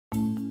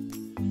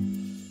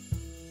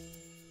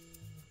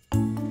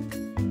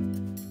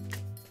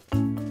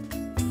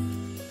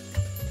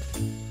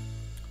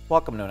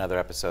Welcome to another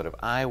episode of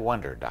I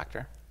Wonder,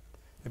 Doctor.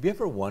 Have you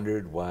ever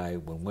wondered why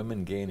when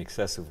women gain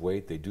excessive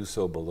weight, they do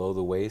so below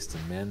the waist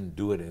and men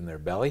do it in their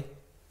belly?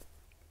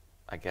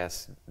 I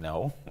guess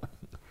no.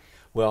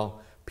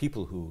 Well,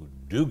 people who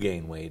do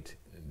gain weight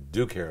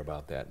do care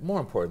about that. More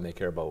important, they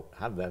care about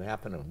how did that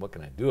happen and what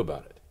can I do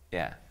about it.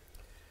 Yeah.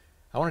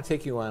 I want to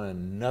take you on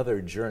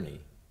another journey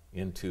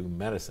into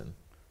medicine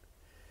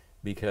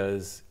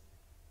because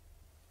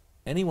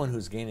anyone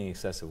who's gaining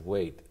excessive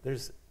weight,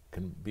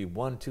 can be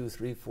 1, 2,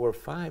 3, 4,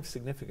 5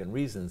 significant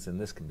reasons, and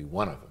this can be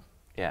one of them.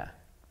 Yeah.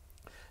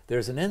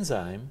 There's an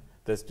enzyme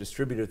that's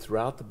distributed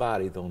throughout the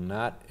body, though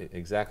not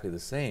exactly the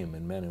same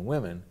in men and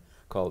women,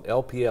 called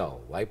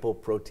LPL,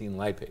 lipoprotein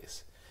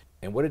lipase.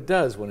 And what it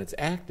does when it's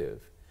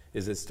active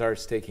is it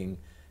starts taking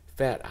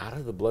fat out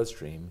of the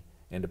bloodstream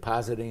and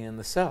depositing in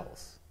the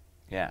cells.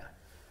 Yeah.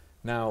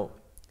 Now,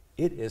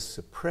 it is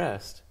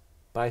suppressed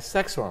by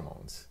sex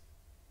hormones,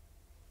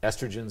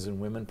 estrogens in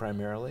women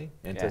primarily,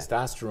 and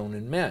testosterone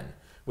in men,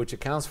 which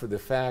accounts for the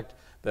fact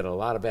that a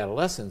lot of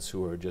adolescents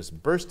who are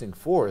just bursting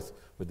forth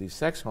with these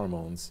sex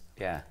hormones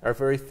are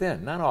very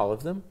thin. Not all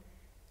of them,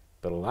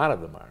 but a lot of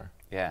them are.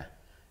 Yeah.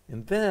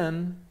 And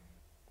then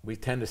we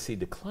tend to see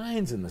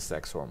declines in the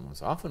sex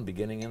hormones, often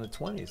beginning in the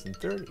 20s and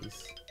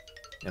 30s.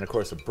 And of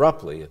course,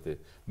 abruptly at the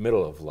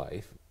middle of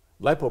life.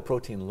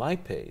 Lipoprotein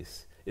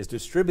lipase is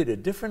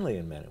distributed differently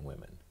in men and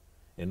women.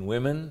 In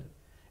women,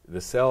 the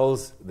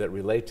cells that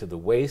relate to the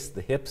waist,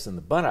 the hips, and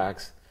the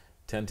buttocks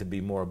tend to be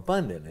more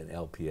abundant in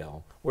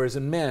LPL, whereas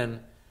in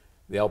men,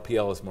 the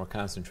LPL is more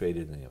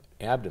concentrated in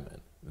the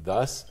abdomen.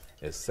 Thus,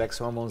 as sex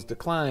hormones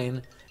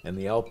decline and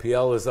the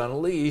LPL is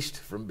unleashed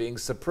from being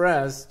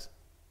suppressed,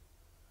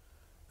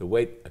 the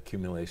weight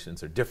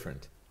accumulations are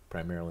different,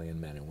 primarily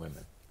in men and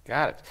women.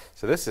 Got it.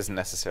 So this isn't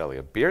necessarily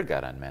a beer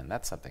gut on men.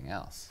 That's something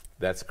else.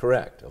 That's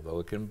correct, although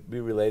it can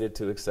be related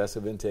to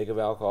excessive intake of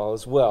alcohol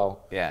as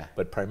well. Yeah.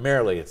 But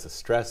primarily it's a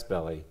stress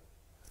belly,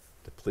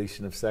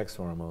 depletion of sex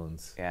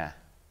hormones. Yeah.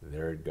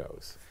 There it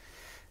goes.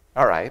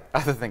 All right.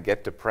 Other than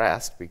get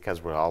depressed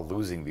because we're all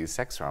losing these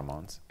sex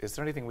hormones, is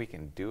there anything we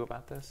can do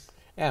about this?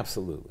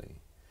 Absolutely.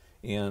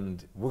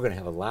 And we're going to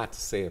have a lot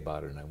to say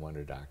about it in I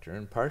Wonder, Doctor.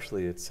 And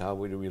partially it's how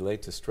we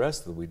relate to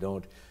stress, that we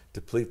don't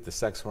deplete the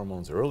sex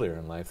hormones earlier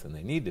in life than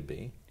they need to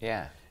be.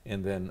 Yeah.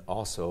 And then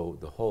also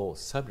the whole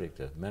subject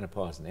of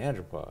menopause and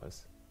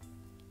andropause.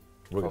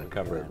 We're going to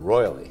cover it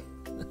royally.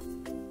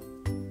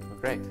 Well,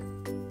 great.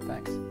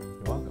 Thanks.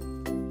 You're welcome.